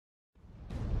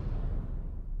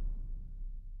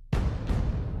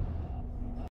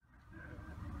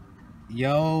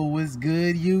Yo, what's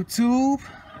good, YouTube?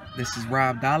 This is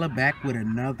Rob Dollar back with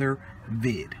another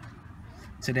vid.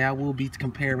 Today I will be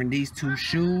comparing these two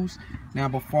shoes. Now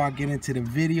before I get into the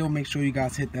video, make sure you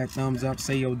guys hit that thumbs up,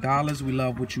 say yo dollars, we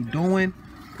love what you're doing.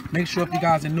 Make sure if you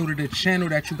guys are new to the channel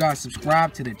that you guys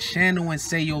subscribe to the channel and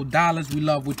say yo dollars, we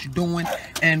love what you're doing,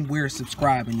 and we're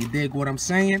subscribing. You dig what I'm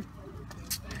saying?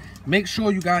 Make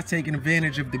sure you guys taking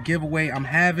advantage of the giveaway I'm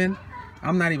having.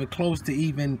 I'm not even close to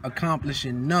even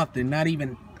accomplishing nothing, not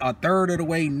even a third of the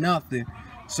way, nothing.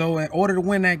 So in order to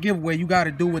win that giveaway, you got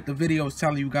to do what the video is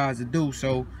telling you guys to do.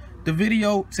 So the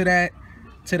video to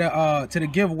the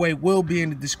giveaway will be in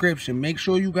the description. Make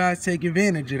sure you guys take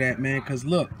advantage of that, man, because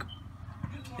look,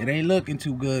 it ain't looking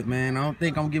too good, man. I don't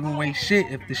think I'm giving away shit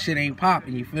if the shit ain't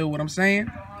popping. You feel what I'm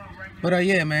saying? But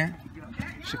yeah, man,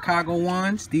 Chicago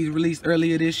ones, these released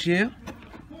earlier this year.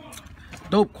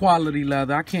 Dope quality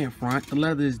leather. I can't front. The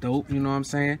leather is dope, you know what I'm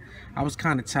saying? I was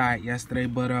kind of tired yesterday,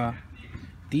 but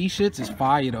these shits is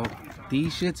fire though.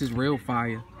 These shits is real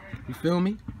fire. You feel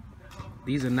me?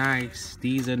 These are nice.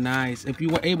 These are nice. If you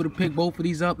were able to pick both of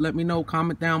these up, let me know.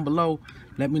 Comment down below.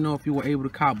 Let me know if you were able to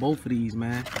cop both of these,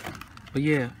 man. But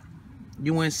yeah,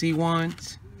 UNC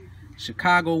ones,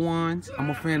 Chicago ones. I'm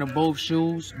a fan of both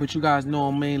shoes, but you guys know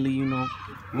I'm mainly, you know,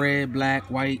 red, black,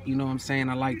 white. You know what I'm saying?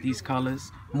 I like these colors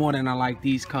more than I like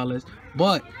these colors,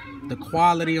 but the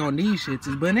quality on these shits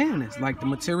is bananas, like the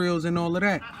materials and all of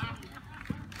that.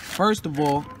 First of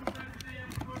all,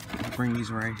 I'll bring these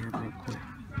right here real quick.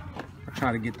 I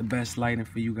try to get the best lighting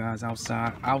for you guys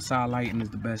outside. Outside lighting is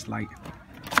the best lighting.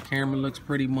 Camera looks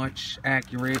pretty much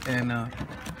accurate, and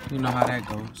you know how that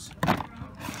goes.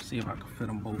 Let's see if I can fit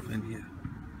them both in here.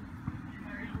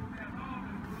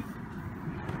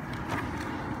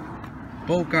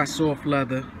 Both got soft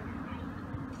leather.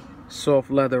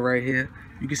 Soft leather right here.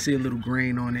 You can see a little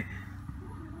grain on it.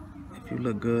 If you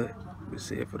look good, you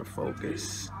see it for the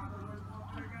focus.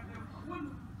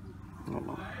 Hold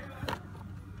on.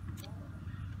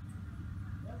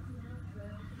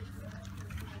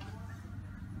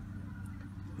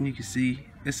 You can see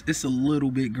it's a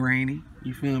little bit grainy.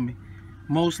 You feel me?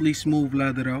 Mostly smooth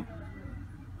leather though.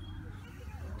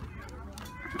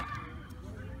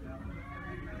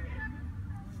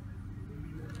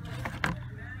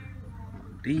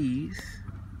 These,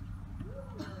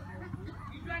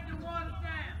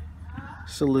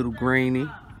 it's a little grainy,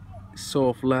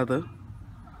 soft leather.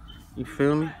 You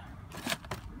feel me?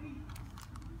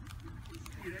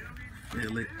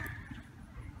 Feel it.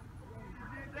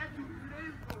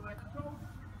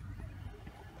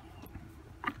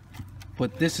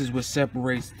 But this is what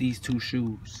separates these two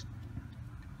shoes.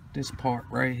 This part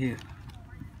right here.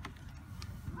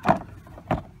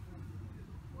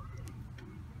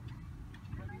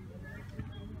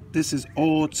 This is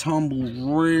all tumbled,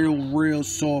 real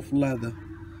soft leather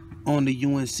on the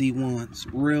UNC ones.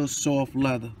 Real soft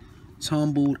leather.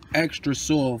 Tumbled, extra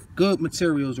soft. Good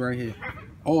materials right here.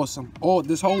 Awesome. All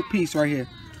this whole piece right here.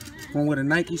 From where the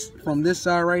Nike, from this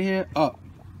side right here, up.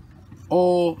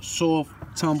 All soft,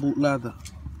 tumbled leather.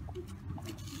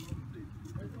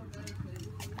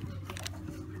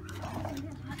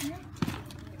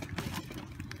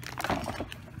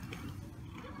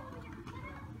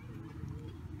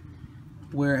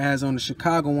 Whereas on the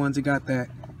Chicago ones, it got that,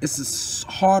 it's a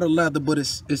harder leather, but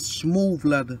it's smooth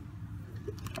leather.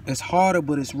 It's harder,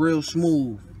 but it's real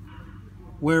smooth.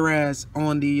 Whereas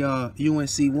on the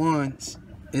UNC ones,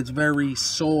 it's very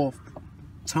soft,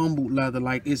 tumbled leather.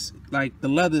 Like it's like the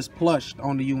leather is plushed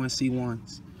on the UNC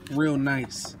ones. Real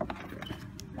nice.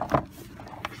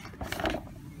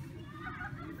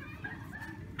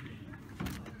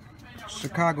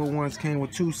 Chicago ones came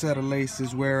with 2 sets of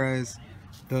laces, whereas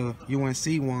the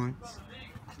UNC ones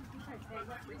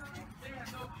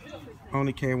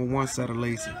only came with 1 set of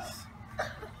laces.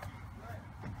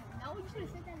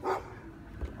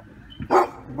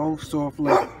 Both soft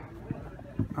leather.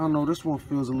 I don't know, this one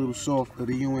feels a little softer,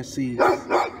 the UNC's.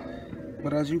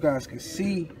 But as you guys can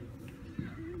see,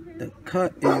 the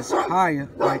cut is higher.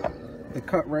 Like the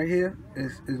cut right here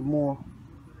is more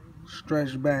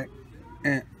stretched back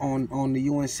and on the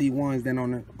UNC ones than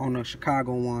on the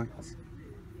Chicago ones.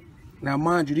 Now,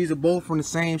 mind you, these are both from the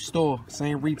same store,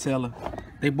 same retailer.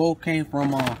 They both came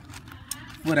from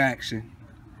Foot Action.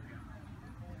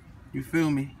 You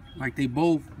feel me? Like they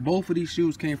both of these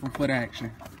shoes came from Foot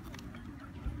Action.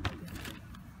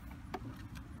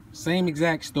 Same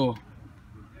exact store.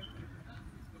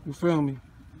 You feel me?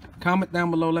 Comment down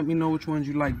below, let me know which ones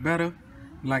you like better.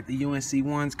 You like the UNC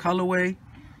ones colorway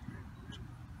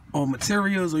or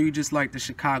materials, or you just like the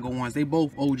Chicago ones. They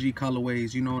both OG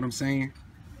colorways, you know what I'm saying?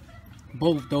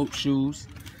 Both dope shoes.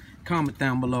 Comment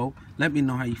down below. Let me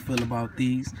know how you feel about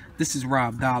these. This is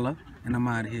Rob Dollar, and I'm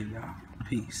out of here, y'all.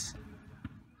 Peace.